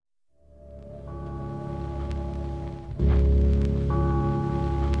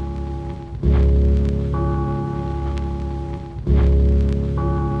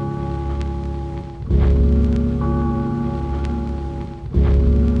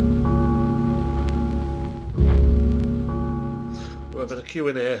with a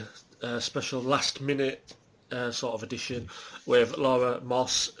Q&A special last-minute sort of edition with Laura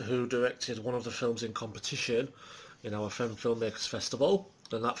Moss, who directed one of the films in competition in our Femme Filmmakers Festival,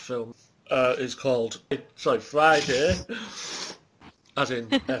 and that film is called Friday, as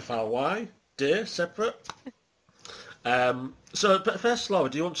in F-R-Y, day, separate. So first, Laura,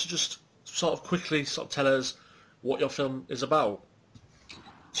 do you want to just sort of quickly tell us what your film is about?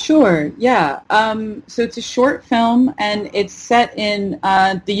 Sure, yeah. So it's a short film, and it's set in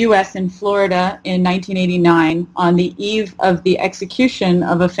the U.S. in Florida in 1989 on the eve of the execution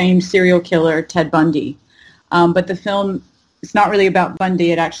of a famed serial killer, Ted Bundy. But the film is not really about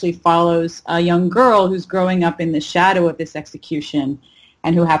Bundy. It actually follows a young girl who's growing up in the shadow of this execution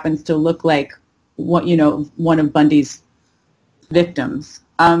and who happens to look like one of Bundy's victims.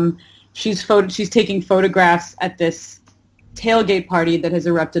 She's taking photographs at this tailgate party that has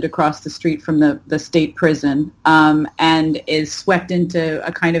erupted across the street from the state prison, and is swept into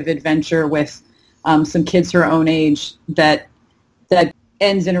a kind of adventure with some kids her own age that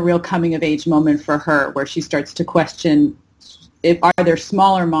ends in a real coming-of-age moment for her, where she starts to question, are there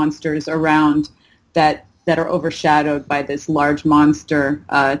smaller monsters around that are overshadowed by this large monster,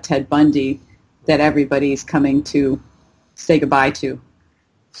 Ted Bundy, that everybody's coming to say goodbye to.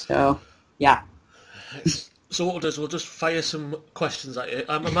 So, yeah. So what we'll do is we'll just fire some questions at you.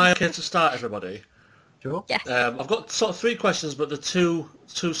 Am I okay to start, everybody? Sure. Yes. I've got sort of three questions, but the two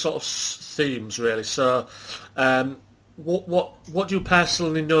sort of themes, really. So, what do you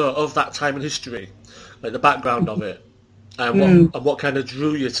personally know of that time in history, like the background of it, and what kind of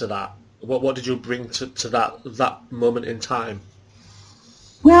drew you to that? What did you bring to that moment in time?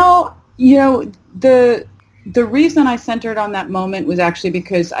 Well, the reason I centered on that moment was actually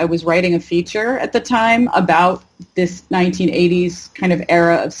because I was writing a feature at the time about this 1980s kind of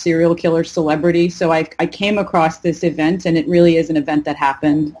era of serial killer celebrity. So I came across this event, and it really is an event that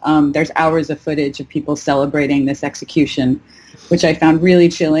happened. There's hours of footage of people celebrating this execution, which I found really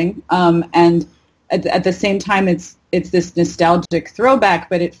chilling. And at the same time, it's this nostalgic throwback,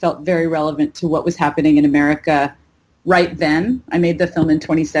 but it felt very relevant to what was happening in America right then. I made the film in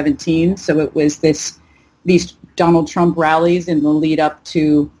 2017, so it was these Donald Trump rallies in the lead up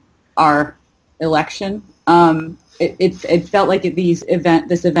to our election. It felt like this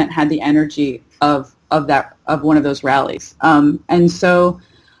event had the energy of one of those rallies. And so,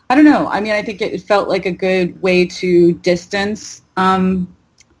 I don't know. I mean, I think it felt like a good way to distance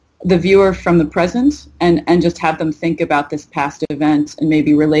the viewer from the present and just have them think about this past event and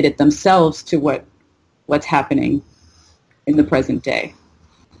maybe relate it themselves to what's happening in the present day.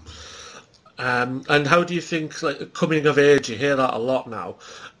 And how do you think, like, coming of age, you hear that a lot now.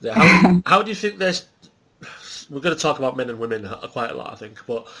 How do you think we're going to talk about men and women quite a lot, I think,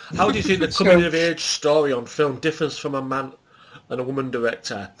 but how do you think the coming of age story on film differs from a man and a woman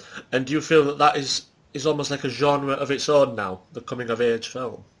director? And do you feel that is almost like a genre of its own now, the coming of age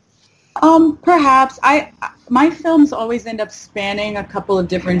film? Perhaps. My films always end up spanning a couple of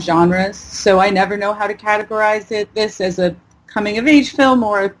different genres, so I never know how to categorize this as a coming of age film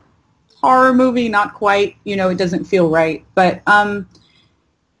or a horror movie. Not quite, it doesn't feel right. But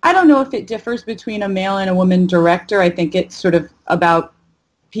I don't know if it differs between a male and a woman director. I think it's sort of about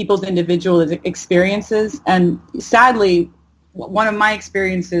people's individual experiences. And sadly, one of my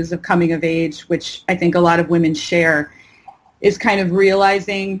experiences of coming of age, which I think a lot of women share, is kind of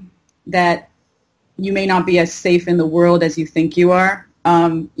realizing that you may not be as safe in the world as you think you are.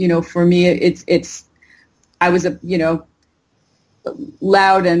 For me, I was a,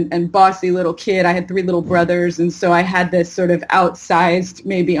 loud and bossy little kid. I had 3 little brothers, and so I had this sort of outsized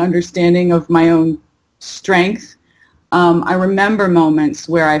maybe understanding of my own strength. I remember moments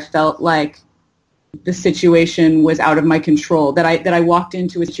where I felt like the situation was out of my control, that I walked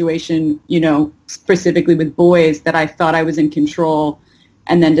into a situation, specifically with boys, that I thought I was in control,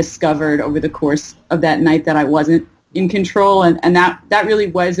 and then discovered over the course of that night that I wasn't in control, and that really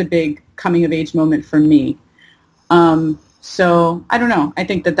was a big coming of age moment for me. So I don't know. I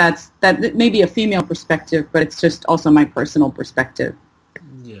think that may be a female perspective, but it's just also my personal perspective.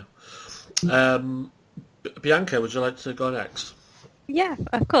 Yeah. Bianca, would you like to go next? Yeah,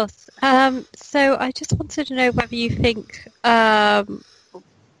 of course. So I just wanted to know whether you think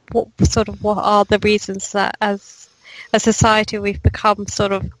what are the reasons that as a society we've become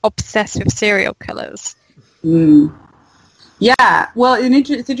sort of obsessed with serial killers? Yeah. Well,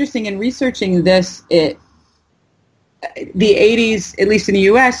 it's interesting in researching this. The 80s, at least in the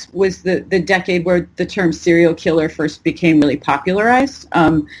U.S., was the decade where the term serial killer first became really popularized.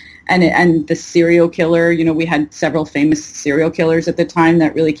 And the serial killer, we had several famous serial killers at the time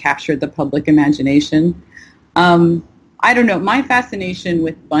that really captured the public imagination. I don't know. My fascination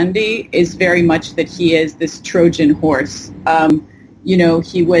with Bundy is very much that he is this Trojan horse.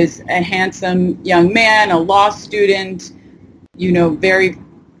 He was a handsome young man, a law student, very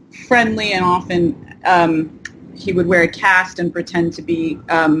friendly, and often he would wear a cast and pretend to be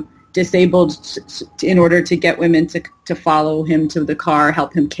disabled in order to get women to follow him to the car,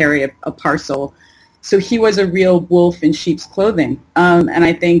 help him carry a parcel. So he was a real wolf in sheep's clothing. And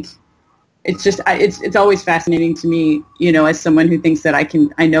I think it's just, it's always fascinating to me, as someone who thinks that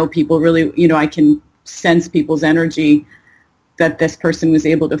I know people really, I can sense people's energy, that this person was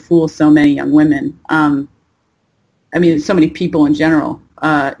able to fool so many young women. So many people in general,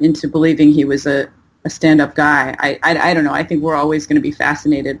 into believing he was a stand-up guy. I don't know. I think we're always going to be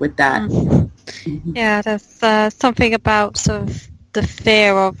fascinated with that. Mm-hmm. Yeah, there's something about sort of the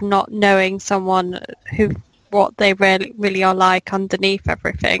fear of not knowing someone what they really are like underneath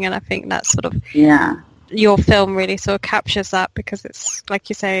everything, and I think that's sort of your film really sort of captures that, because it's like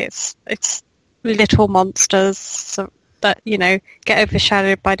you say, it's little monsters that get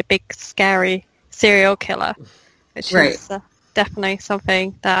overshadowed by the big scary serial killer, which is definitely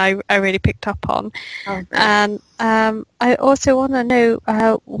something that I really picked up on. Oh, and I also want to know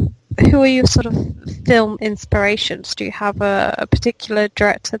who are your sort of film inspirations? Do you have a particular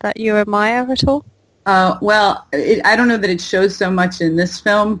director that you admire at all? I don't know that it shows so much in this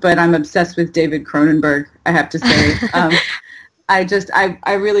film, but I'm obsessed with David Cronenberg, I have to say.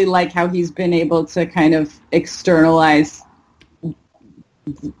 I really like how he's been able to kind of externalize,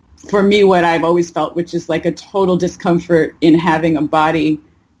 for me, what I've always felt, which is like a total discomfort in having a body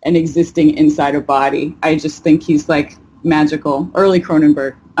and existing inside a body. I just think he's like magical, early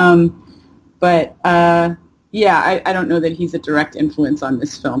Cronenberg. I don't know that he's a direct influence on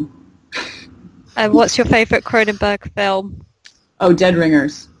this film. And what's your favorite Cronenberg film? Oh, Dead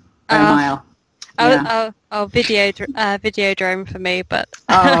Ringers by a mile. Videodrome for me, but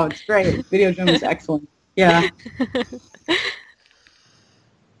oh, it's great. Videodrome is excellent. Yeah.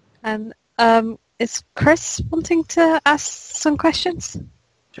 And is Chris wanting to ask some questions?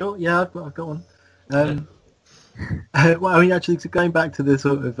 Sure. Yeah, I've got one. Actually, going back to the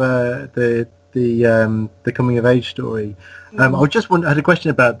sort of the coming of age story, I had a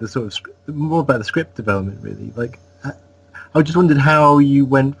question about the sort of more about the script development, really. Like, I just wondered how you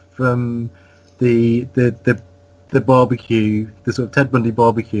went from the barbecue, the sort of Ted Bundy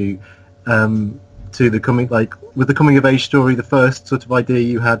barbecue, to the coming of age story, the first sort of idea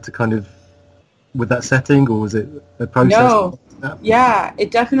you had to kind of with that setting, or was it a process? No. Yeah, it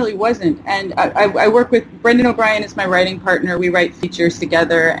definitely wasn't. And I work with Brendan O'Brien is my writing partner. We write features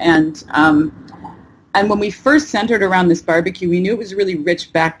together, and when we first centered around this barbecue, we knew it was a really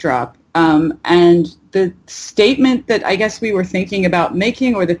rich backdrop. And the statement that I guess we were thinking about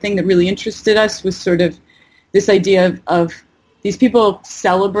making, or the thing that really interested us, was sort of this idea of these people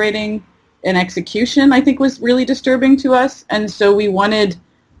celebrating an execution, I think was really disturbing to us. And so we wanted,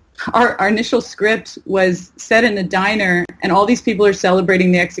 our initial script was set in a diner, and all these people are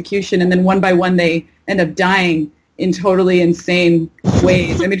celebrating the execution, and then one by one they end up dying in totally insane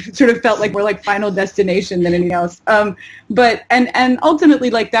ways. I mean, it sort of felt like we're like Final Destination than anything else. But ultimately,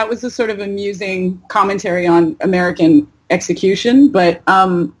 like, that was a sort of amusing commentary on American execution. But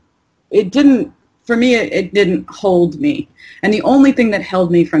it didn't, for me, it didn't hold me. And the only thing that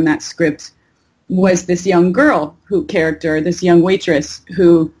held me from that script was this young girl this young waitress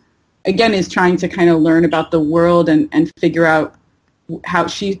who, again, is trying to kind of learn about the world and figure out how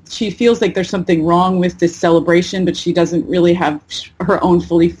she feels like there's something wrong with this celebration, but she doesn't really have her own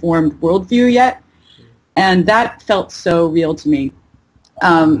fully formed worldview yet. And that felt so real to me.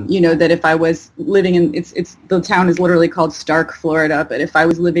 That if I was living in, the town is literally called Stark, Florida, but if I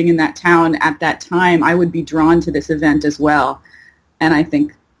was living in that town at that time, I would be drawn to this event as well. And I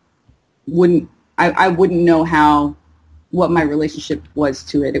think I wouldn't know what my relationship was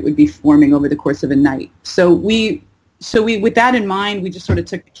to it. It would be forming over the course of a night. So we, with that in mind, we just sort of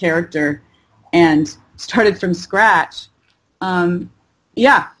took the character and started from scratch. And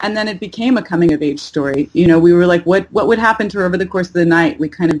then it became a coming of age story. We were like, what would happen to her over the course of the night? We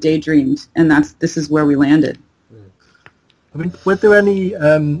kind of daydreamed, and this is where we landed. I mean, were there any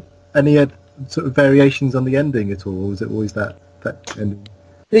sort of variations on the ending at all, or was it always that ending?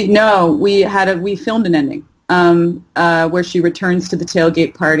 No, we filmed an ending. Where she returns to the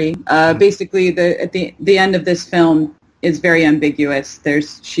tailgate party. Basically, at the end of this film is very ambiguous.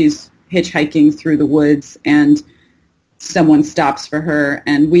 She's hitchhiking through the woods, and someone stops for her,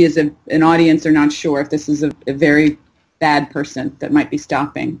 and we as an audience are not sure if this is a very bad person that might be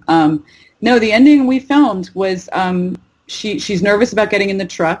stopping. No, the ending we filmed was she's nervous about getting in the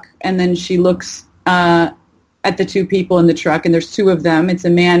truck, and then she looks at the two people in the truck, and there's two of them. It's a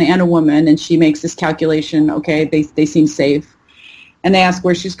man and a woman, and she makes this calculation. Okay, they seem safe. And they ask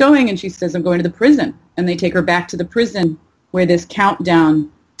where she's going, and she says, I'm going to the prison. And they take her back to the prison where this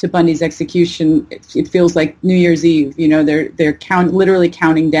countdown to Bundy's execution, it feels like New Year's Eve. You know, they're literally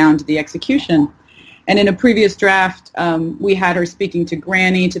counting down to the execution. And in a previous draft, we had her speaking to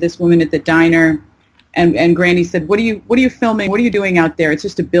Granny, to this woman at the diner. And Granny said, what are you filming? What are you doing out there? It's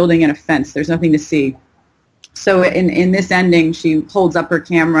just a building and a fence. There's nothing to see. So in this ending, she holds up her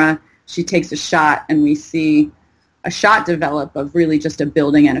camera. She takes a shot, and we see a shot develop of really just a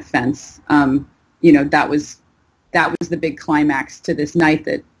building and a fence. You know, that was the big climax to this night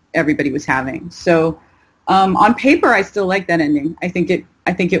that everybody was having. So on paper, I still like that ending. I think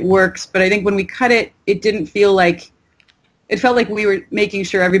it works, but I think when we cut it, it didn't feel like, it felt like we were making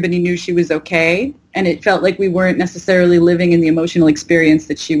sure everybody knew she was okay, and it felt like we weren't necessarily living in the emotional experience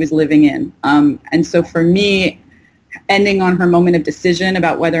that she was living in. And so for me, ending on her moment of decision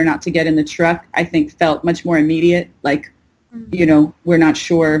about whether or not to get in the truck, I think felt much more immediate. Like, you know, we're not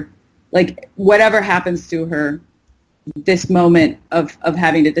sure. Like, whatever happens to her, this moment of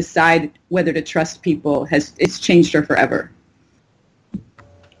having to decide whether to trust people it's changed her forever.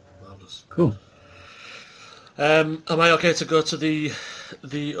 Cool. Am I okay to go to the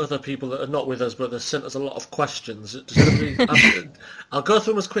other people that are not with us, but they've sent us a lot of questions? I'll go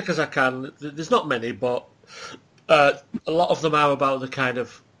through them as quick as I can. There's not many, but a lot of them are about the kind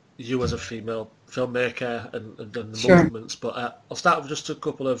of you as a female filmmaker and the Sure. movements. But I'll start with just a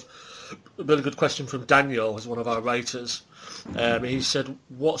couple of a really good question from Daniel, who's one of our writers. He said,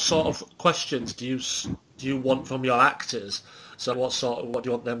 "What sort of questions do you want from your actors? So what do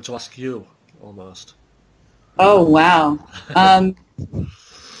you want them to ask you, almost?" Oh, wow.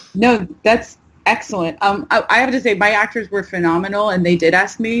 No, that's excellent. I have to say my actors were phenomenal, and they did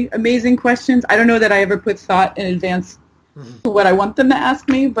ask me amazing questions. I don't know that I ever put thought in advance to what I want them to ask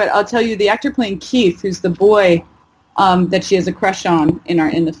me, but I'll tell you, the actor playing Keith, who's the boy that she has a crush on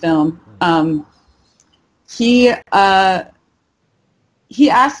in the film, he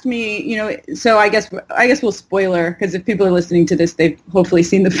asked me, you know, so I guess we'll spoiler, because if people are listening to this, they've hopefully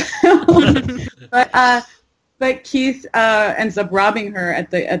seen the film. But Keith ends up robbing her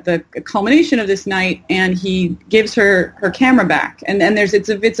at the culmination of this night, and he gives her camera back. And then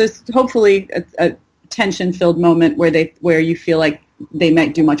it's hopefully a tension-filled moment where you feel like they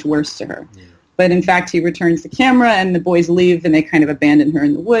might do much worse to her. Yeah. But in fact, he returns the camera, and the boys leave, and they kind of abandon her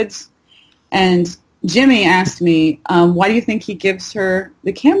in the woods. And Jimmy asked me, why do you think he gives her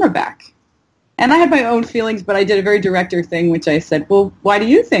the camera back? And I had my own feelings, but I did a very director thing, which I said, well, why do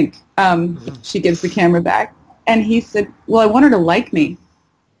you think she gives the camera back? And he said, well, I want her to like me.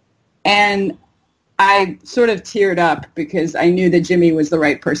 And I sort of teared up because I knew that Jimmy was the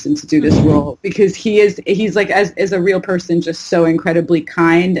right person to do this role, because he's like, as a real person, just so incredibly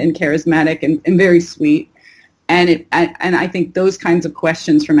kind and charismatic and very sweet. And I think those kinds of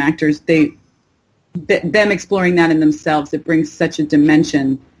questions from actors, them exploring that in themselves, it brings such a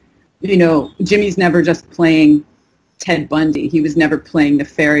dimension. You know, Jimmy's never just playing Ted Bundy. He was never playing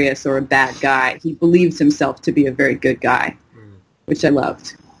nefarious or a bad guy. He believes himself to be a very good guy, which I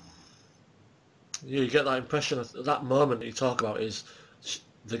loved. You get that impression at that moment you talk about is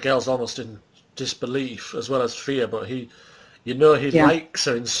the girl's almost in disbelief as well as fear, but he likes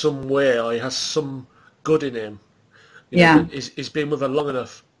her in some way, or he has some good in him. You know, he's been with her long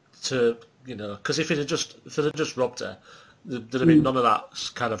enough to, you know, because if they'd just robbed her, there'd have been none of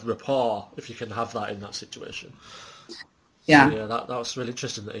that kind of rapport, if you can have that in that situation. Yeah, so, yeah, that was really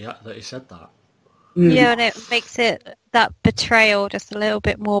interesting that he said that. Yeah, and it makes that betrayal just a little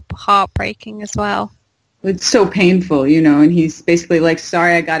bit more heartbreaking as well. It's so painful, you know, and he's basically like,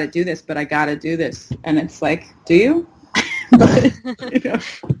 sorry, I got to do this, but I got to do this. And it's like, do you? But, you know,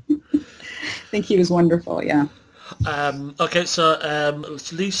 I think he was wonderful, yeah. Okay, so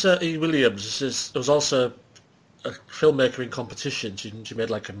Lisa E. Williams, there was also a filmmaker in competition. She made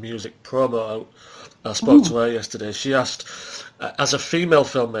like a music promo out. I spoke to her yesterday. She asked, as a female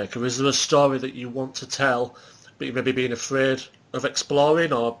filmmaker, is there a story that you want to tell, but you maybe being afraid of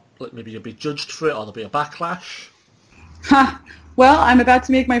exploring, or maybe you'll be judged for it, or there'll be a backlash? Well, I'm about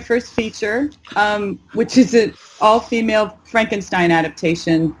to make my first feature, which is an all-female Frankenstein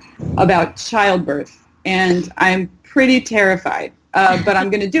adaptation about childbirth, and I'm pretty terrified, but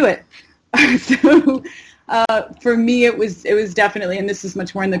I'm going to do it. So for me, it was definitely, and this is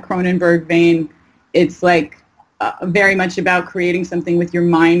much more in the Cronenberg vein, it's like very much about creating something with your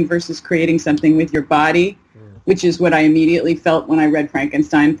mind versus creating something with your body, which is what I immediately felt when I read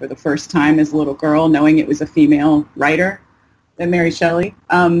Frankenstein for the first time as a little girl, knowing it was a female writer, that Mary Shelley.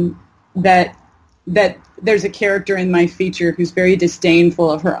 That there's a character in my feature who's very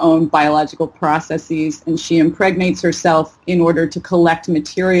disdainful of her own biological processes, and she impregnates herself in order to collect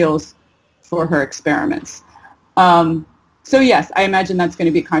materials for her experiments. So yes, I imagine that's going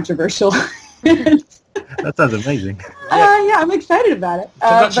to be controversial. That sounds amazing. Yeah, I'm excited about it.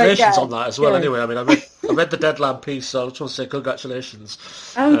 Congratulations on that as well. Anyway, I mean, I read the Deadline piece, so I just want to say congratulations.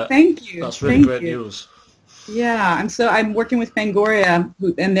 Oh, thank you. That's really great news. Yeah, I'm working with Fangoria,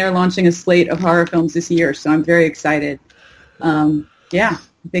 and they're launching a slate of horror films this year, so I'm very excited. Yeah, I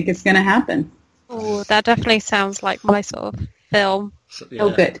think it's going to happen. Oh, that definitely sounds like my sort of film. So, yeah, oh,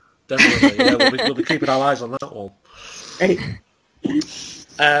 good. Definitely. Yeah, we'll be keeping our eyes on that one. Right.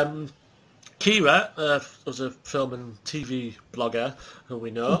 Kira was a film and TV blogger who we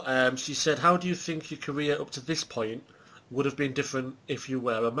know. She said, how do you think your career up to this point would have been different if you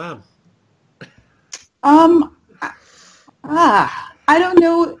were a man? I don't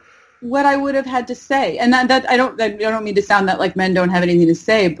know what I would have had to say, and that I don't mean to sound that like men don't have anything to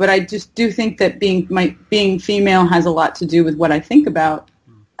say, but I just do think that being female has a lot to do with what I think about.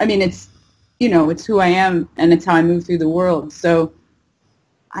 I mean, it's who I am, and it's how I move through the world. So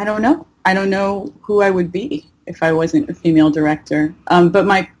I don't know who I would be if I wasn't a female director. But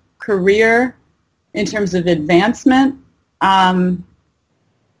my career, in terms of advancement, I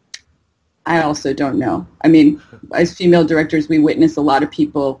also don't know. I mean, as female directors, we witness a lot of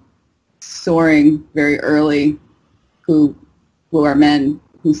people soaring very early who are men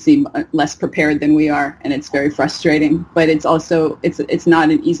who seem less prepared than we are, and it's very frustrating. But it's also, it's not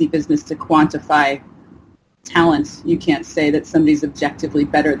an easy business to quantify talent. You can't say that somebody's objectively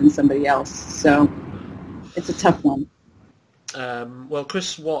better than somebody else. So it's a tough one. Well,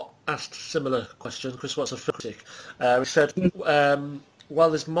 Chris Watt asked a similar question. Chris Watt's a film critic. He said, while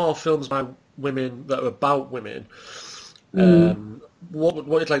there's more films by women that are about women, what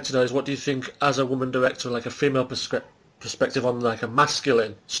you'd like to know is, what do you think as a woman director, like a female perspective on like a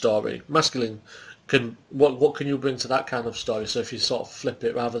masculine story? What can you bring to that kind of story? So if you sort of flip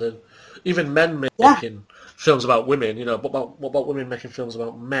it, rather than even men making films about women, what about women making films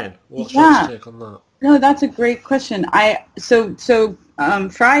about men? What's your take on that? No, that's a great question.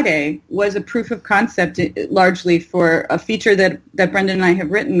 Friday was a proof of concept largely for a feature that Brendan and I have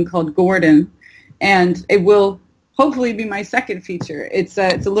written called Gordon, and it will hopefully be my second feature. It's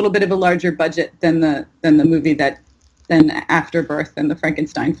a little bit of a larger budget than the movie than Afterbirth and the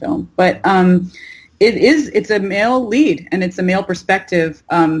Frankenstein film, but it's a male lead, and it's a male perspective,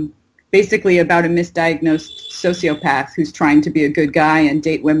 basically about a misdiagnosed sociopath who's trying to be a good guy and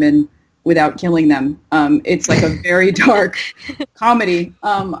date women without killing them. It's like a very dark comedy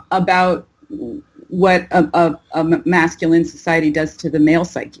about what a masculine society does to the male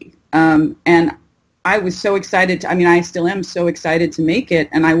psyche. And I was so excited. I still am so excited to make it.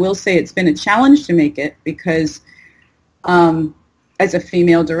 And I will say it's been a challenge to make it because as a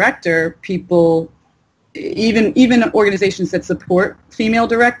female director, people, even organizations that support female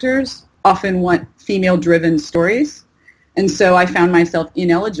directors, often want female-driven stories. And so I found myself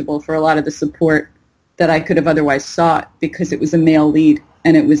ineligible for a lot of the support that I could have otherwise sought because it was a male lead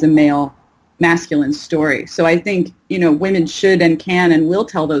and it was a male masculine story. So I think, women should and can and will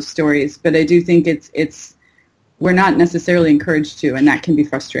tell those stories, but I do think we're not necessarily encouraged to, and that can be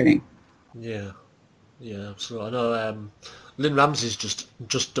frustrating. Yeah, absolutely. I know Lynn Ramsey's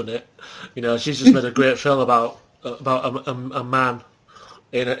just done it. She's just made a great film about a man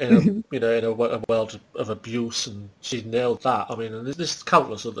in a world of abuse, and she nailed that. And there's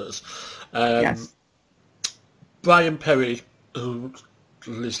countless others. Yes. Brian Perry, who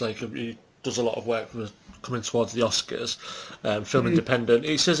is he does a lot of work with coming towards the Oscars, film independent.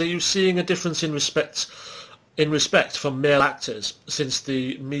 He says, "Are you seeing a difference in respect from male actors since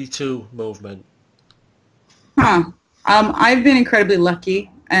the Me Too movement?" I've been incredibly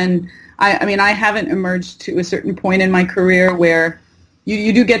lucky, and I haven't emerged to a certain point in my career where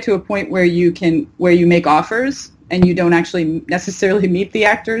you do get to a point where you make offers and you don't actually necessarily meet the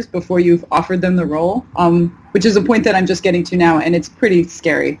actors before you've offered them the role, which is a point that I'm just getting to now, and it's pretty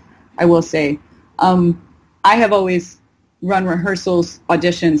scary, I will say. I have always run rehearsals,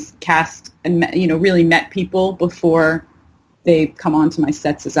 auditions, cast, and really met people before they come onto my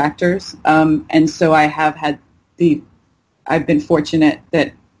sets as actors, and so I've been fortunate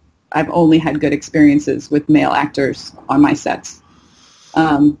that I've only had good experiences with male actors on my sets.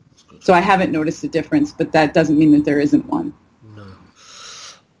 So I haven't noticed a difference, but that doesn't mean that there isn't one. No.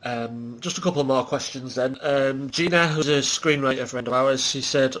 Just a couple more questions then. Gina, who's a screenwriter friend of ours, she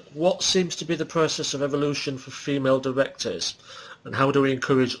said, what seems to be the process of evolution for female directors, and how do we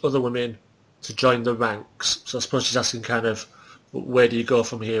encourage other women to join the ranks? So I suppose she's asking kind of, where do you go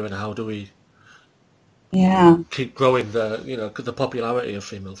from here, and how do we keep growing the popularity of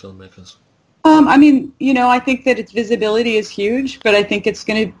female filmmakers? I mean, I think that its visibility is huge, but I think it's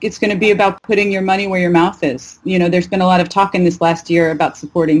gonna be about putting your money where your mouth is. There's been a lot of talk in this last year about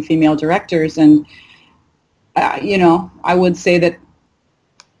supporting female directors, and I would say that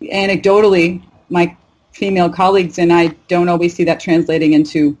anecdotally, my female colleagues and I don't always see that translating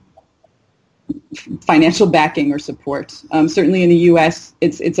into financial backing or support. Certainly in the U.S.,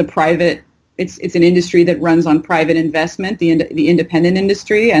 it's an industry that runs on private investment, the independent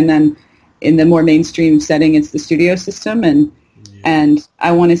industry, and then in the more mainstream setting, it's the studio system, and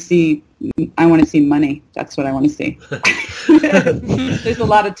I want to see money. That's what I want to see. There's a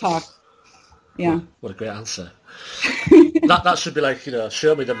lot of talk. Yeah. What a great answer. That should be like,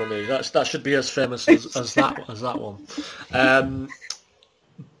 show me the money. That should be as famous as that one.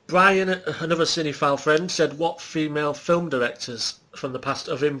 Brian, another cinephile friend, said, what female film directors from the past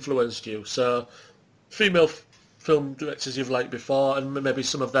have influenced you? So, female film directors you've liked before, and maybe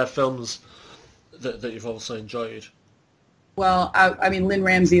some of their films that you've also enjoyed. Well, I mean, Lynn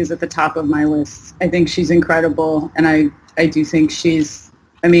Ramsey is at the top of my list. I think she's incredible, and I do think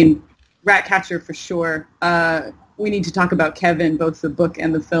Ratcatcher for sure. We need to talk about Kevin. Both the book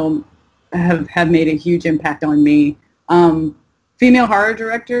and the film have made a huge impact on me. Female horror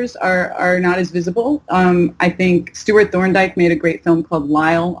directors are not as visible. I think Stuart Thorndike made a great film called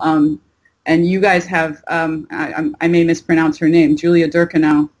Lyle, and you guys have, I may mispronounce her name, Julia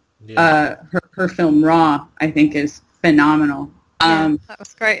Durkanow. Yeah. Her film Raw, I think, is phenomenal. That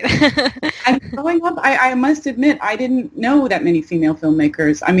was great. Growing up, I must admit, I didn't know that many female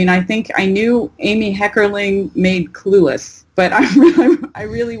filmmakers. I mean, I think I knew Amy Heckerling made Clueless, but I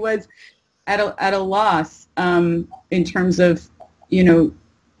really was at a loss in terms of,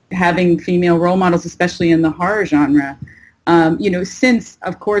 having female role models, especially in the horror genre. Since,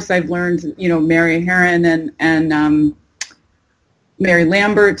 of course, I've learned, Mary Herron and Mary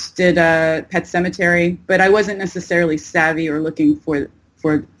Lambert did Pet Sematary, but I wasn't necessarily savvy or looking for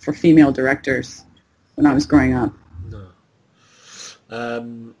female directors when I was growing up.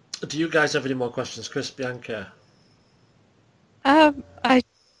 No. Do you guys have any more questions, Chris, Bianca? I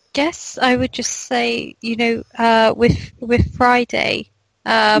guess I would just say, with Friday,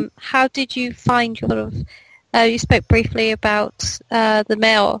 how did you find you spoke briefly about the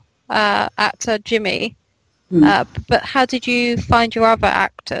male actor Jimmy. But how did you find your other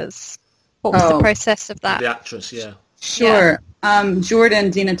actors? What was the process of that? The actress, yeah. Sure. Yeah. Jordan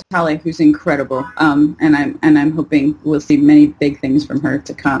Di Natale, who's incredible, and I'm hoping we'll see many big things from her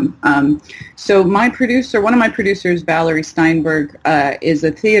to come. So one of my producers, Valerie Steinberg, is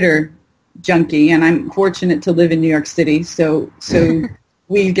a theater junkie, and I'm fortunate to live in New York City, so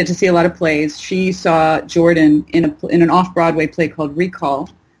we get to see a lot of plays. She saw Jordan in an off-Broadway play called Recall,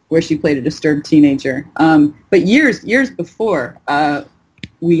 where she played a disturbed teenager. But years before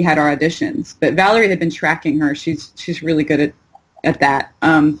we had our auditions. But Valerie had been tracking her. She's really good at that.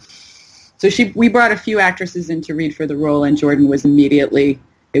 So we brought a few actresses in to read for the role, and Jordan was immediately,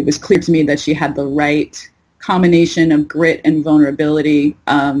 it was clear to me that she had the right combination of grit and vulnerability.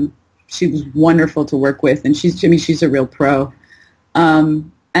 She was wonderful to work with, and she's a real pro.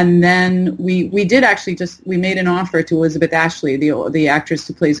 And then we did actually we made an offer to Elizabeth Ashley, the actress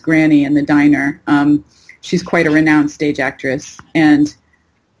who plays Granny in The Diner. She's quite a renowned stage actress, and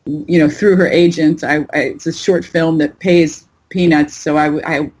through her agent, it's a short film that pays peanuts, so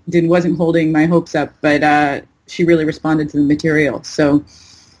I wasn't holding my hopes up, but she really responded to the material. So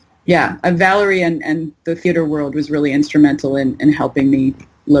yeah, Valerie and the theater world was really instrumental in helping me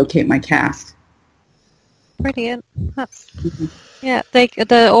locate my cast. Brilliant. Yeah,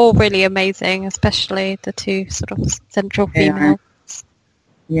 they're all really amazing, especially the two sort of central females.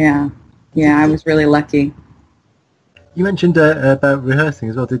 Yeah, I was really lucky. You mentioned about rehearsing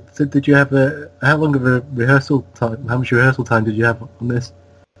as well. Did you have how long of a rehearsal time? How much rehearsal time did you have on this?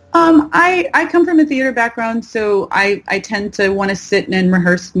 I come from a theater background, so I tend to want to sit and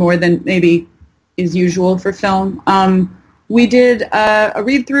rehearse more than maybe is usual for film. We did a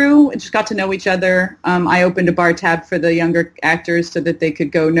read-through, just got to know each other. I opened a bar tab for the younger actors so that they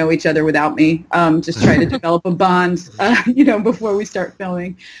could go know each other without me, just try to develop a bond, before we start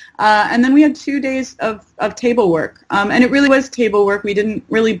filming. And then we had 2 days of table work. And it really was table work. We didn't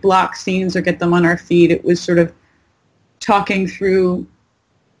really block scenes or get them on our feet. It was sort of talking through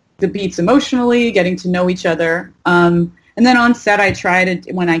the beats emotionally, getting to know each other. And then on set, I try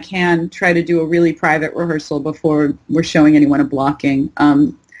to, when I can, try to do a really private rehearsal before we're showing anyone a blocking.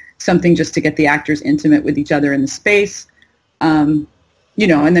 Something just to get the actors intimate with each other in the space.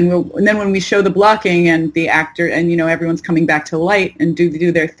 and then when we show the blocking and the actor and everyone's coming back to light and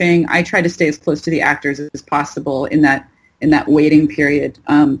do their thing, I try to stay as close to the actors as possible in that waiting period,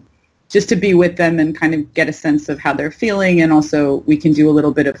 just to be with them and kind of get a sense of how they're feeling, and also we can do a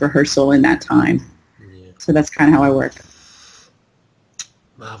little bit of rehearsal in that time. Yeah. So that's kind of how I work.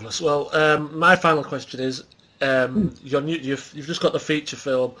 Marvelous. Well, my final question is, you've just got the feature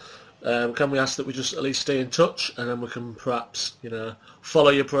film. Can we ask that we just at least stay in touch, and then we can perhaps,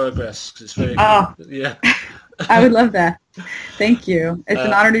 follow your progress? 'Cause it's very, yeah. I would love that. Thank you. It's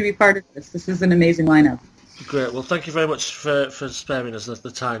an honor to be part of this. This is an amazing lineup. Great. Well, thank you very much for sparing us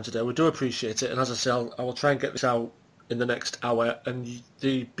the time today. We do appreciate it. And as I say, I will try and get this out in the next hour. And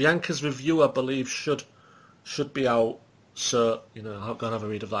the Bianca's review, I believe, should be out. So, I'll go and have a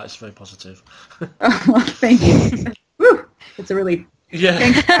read of that. It's very positive. Oh, well, thank you. Woo, it's a relief. Yeah.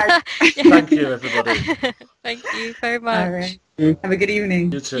 Thanks, guys. Thank you, everybody. Thank you very much. All right. Have a good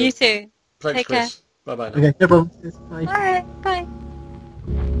evening. You too. You too. Thanks, Take Chris. Bye-bye now. Okay, no problem. Bye. All right. Bye.